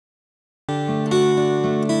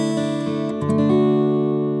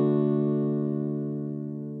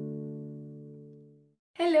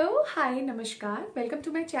Hello hi नमस्कार, welcome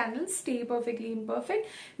to my channel stay perfectly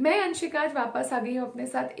imperfect. मैं अंशिका आज वापस आ गई हूँ अपने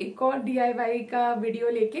साथ एक और डीआईवाई का वीडियो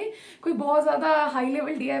लेके। कोई बहुत ज्यादा हाई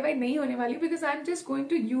लेवल डीआईवाई नहीं होने वाली, because I am just going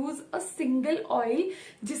to use a single oil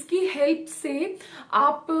जिसकी हेल्प से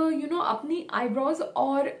आप अपनी आईब्रोज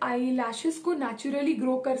और आई लैशेस को नेचुरली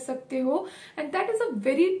ग्रो कर सकते हो। And that is a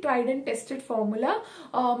very tried and tested formula.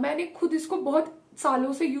 मैंने खुद इसको बहुत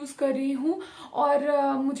सालों से यूज कर रही हूँ और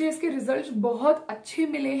मुझे इसके रिजल्ट्स बहुत अच्छे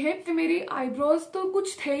मिले हैं। मेरी आईब्रोज तो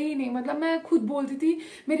कुछ थे ही नहीं, मतलब मैं खुद बोलती थी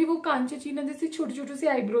मेरी वो कांचे चीना जैसी छोटी छोटी सी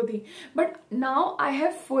आईब्रो थी, but now I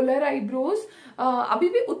have Fuller eyebrows. अभी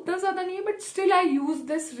भी उतना ज्यादा नहीं है, but still I use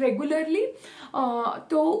this regularly.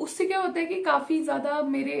 तो उससे क्या होता है कि काफी ज्यादा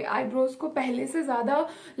मेरे आईब्रोज को पहले से ज्यादा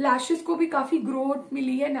लैशेस को भी काफी ग्रोथ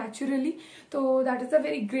मिली है नेचुरली। तो that is a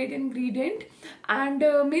very great ingredient. And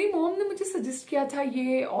मेरी मॉम ने मुझे सजेस्ट किया था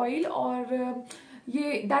ये ऑयल, और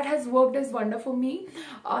ये that has worked as wonder for me.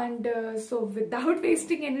 And so without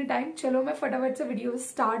wasting any time चलो मैं फटाफट से वीडियो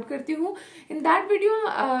स्टार्ट करती हूँ। इन दैट वीडियो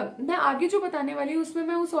मैं आगे जो बताने वाली हूँ उसमें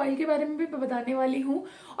मैं उस ऑयल के बारे में भी बताने वाली हूँ,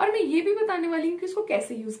 और मैं ये भी बताने वाली हूँ कि इसको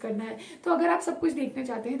कैसे यूज करना है। तो अगर आप सब कुछ देखना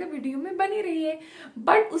चाहते हैं तो वीडियो में बनी रहिए।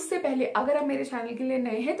 बट उससे पहले अगर आप मेरे चैनल के लिए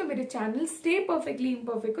नए हैं तो मेरे चैनल स्टे परफेक्टली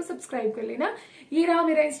इम्परफेक्ट को सब्सक्राइब कर लेना। ये रहा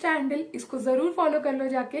मेरा इंस्टा हैंडल, इसको जरूर फॉलो कर लो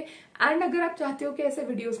जाके। एंड अगर आप चाहते हो कि ऐसे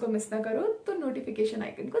वीडियोस को मिस ना करो तो नोटिफिकेशन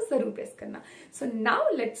आइकन को जरूर प्रेस करना। So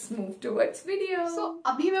now let's move towards video. सो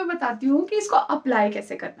अभी मैं बताती हूँ कि इसको अप्लाई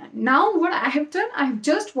कैसे करना है। Now what I have done, I have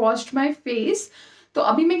just washed my face. तो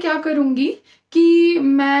अभी मैं क्या करूंगी कि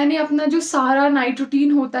मैंने अपना जो सारा नाइट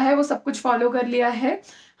रूटीन होता है वो सब कुछ फॉलो कर लिया है।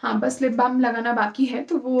 हाँ, बस लिप बाम लगाना बाकी है,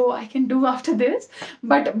 तो वो I can do after this,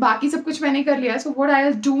 but बाकी सब कुछ मैंने कर लिया है। So what I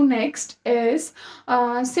will do next is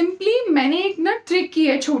simply मैंने एक ना ट्रिक की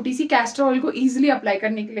है छोटी सी कैस्टर ऑयल को इजीली अप्लाई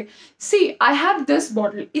करने के लिए। सी आई हैव दिस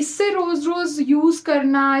बॉटल, इससे रोज रोज यूज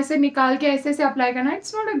करना, ऐसे निकाल के ऐसे ऐसे अप्लाई करना,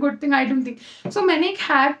 it's not a good thing, I don't think so. मैंने एक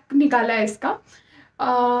हैक निकाला है इसका।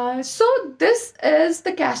 So this is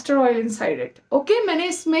the castor oil inside it. Okay, मैंने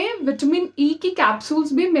इसमें विटामिन ई की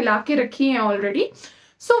कैप्सूल्स भी मिला के रखी हैं already.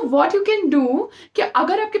 So what you can do कि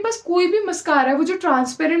अगर आपके पास कोई भी मस्कारा है, वो जो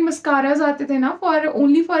ट्रांसपेरेंट मस्काराज आते थे ना for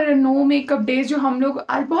only for no makeup days, जो हम लोग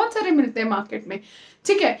आज बहुत सारे मिलते हैं मार्केट में,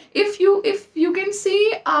 ठीक है। इफ यू कैन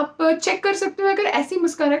सी, आप चेक कर सकते हो अगर ऐसी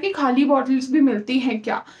मस्कारा की खाली बॉटल्स भी मिलती हैं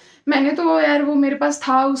क्या। मैंने तो यार वो मेरे पास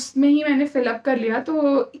था, उसमें ही मैंने फिलअप कर लिया।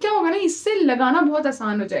 तो क्या होगा ना, इससे लगाना बहुत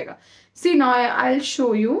आसान हो जाएगा। सी now I will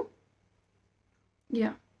show you.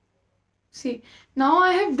 या see, now I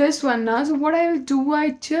have this one now. So what I will do, I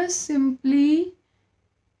just simply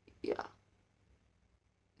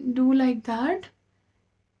do like that.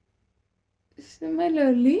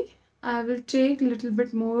 Similarly, I will take a little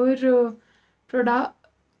bit more product,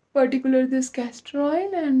 particular this castor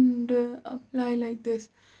oil, and apply like this.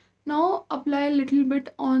 Now apply a little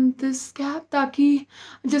bit on this gap, ताकि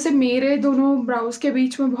जैसे मेरे दोनों browse के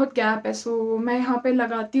बीच में बहुत gap है, सो मैं यहाँ पे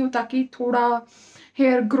लगाती हूँ ताकि थोड़ा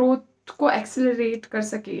हेयर ग्रोथ को एक्सेलरेट कर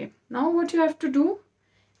सके। Now what you have to do,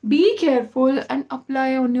 be careful and apply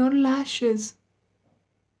on your lashes.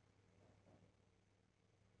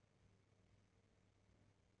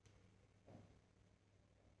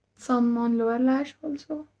 Some on lower lash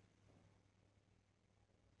also.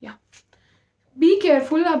 Yeah. Be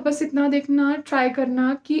careful, आप बस इतना देखना, ट्राई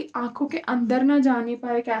करना कि आंखों के अंदर ना जाने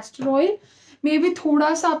पाए कैस्टर ऑयल। मे बी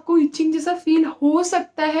थोड़ा सा आपको इचिंग जैसा फील हो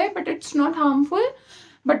सकता है, but it's not harmful,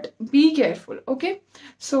 but be careful. Okay,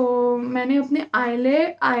 सो मैंने अपने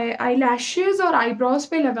आई लैशेज और आईब्रोज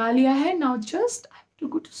पे लगा लिया है। Now just I have to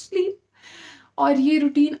go to sleep. और ये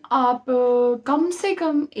रूटीन आप कम से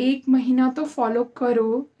कम 1 महीना तो फॉलो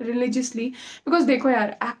करो रिलीजियसली, बिकॉज देखो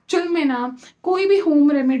यार, एक्चुअल में ना कोई भी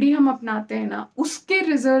होम रेमेडी हम अपनाते हैं ना, उसके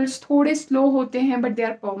रिजल्ट्स थोड़े स्लो होते हैं, बट दे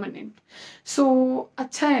आर परमानेंट। सो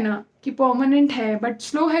अच्छा है ना कि परमानेंट है, बट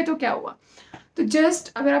स्लो है तो क्या हुआ। तो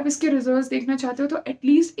जस्ट अगर आप इसके रिजल्ट्स देखना चाहते हो तो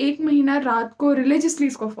एटलीस्ट 1 महीना रात को रिलीजियसली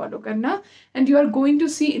इसको फॉलो करना, and you are going to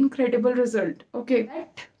C incredible result. Okay,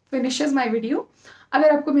 that finishes my video.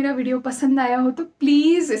 अगर आपको मेरा वीडियो पसंद आया हो तो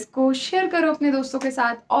प्लीज इसको शेयर करो अपने दोस्तों के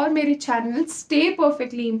साथ, और मेरे चैनल स्टे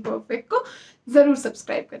परफेक्टली इम्परफेक्ट को जरूर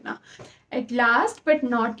सब्सक्राइब करना। At last but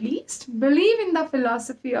not least, believe in the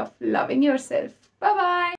philosophy of loving yourself. Bye bye.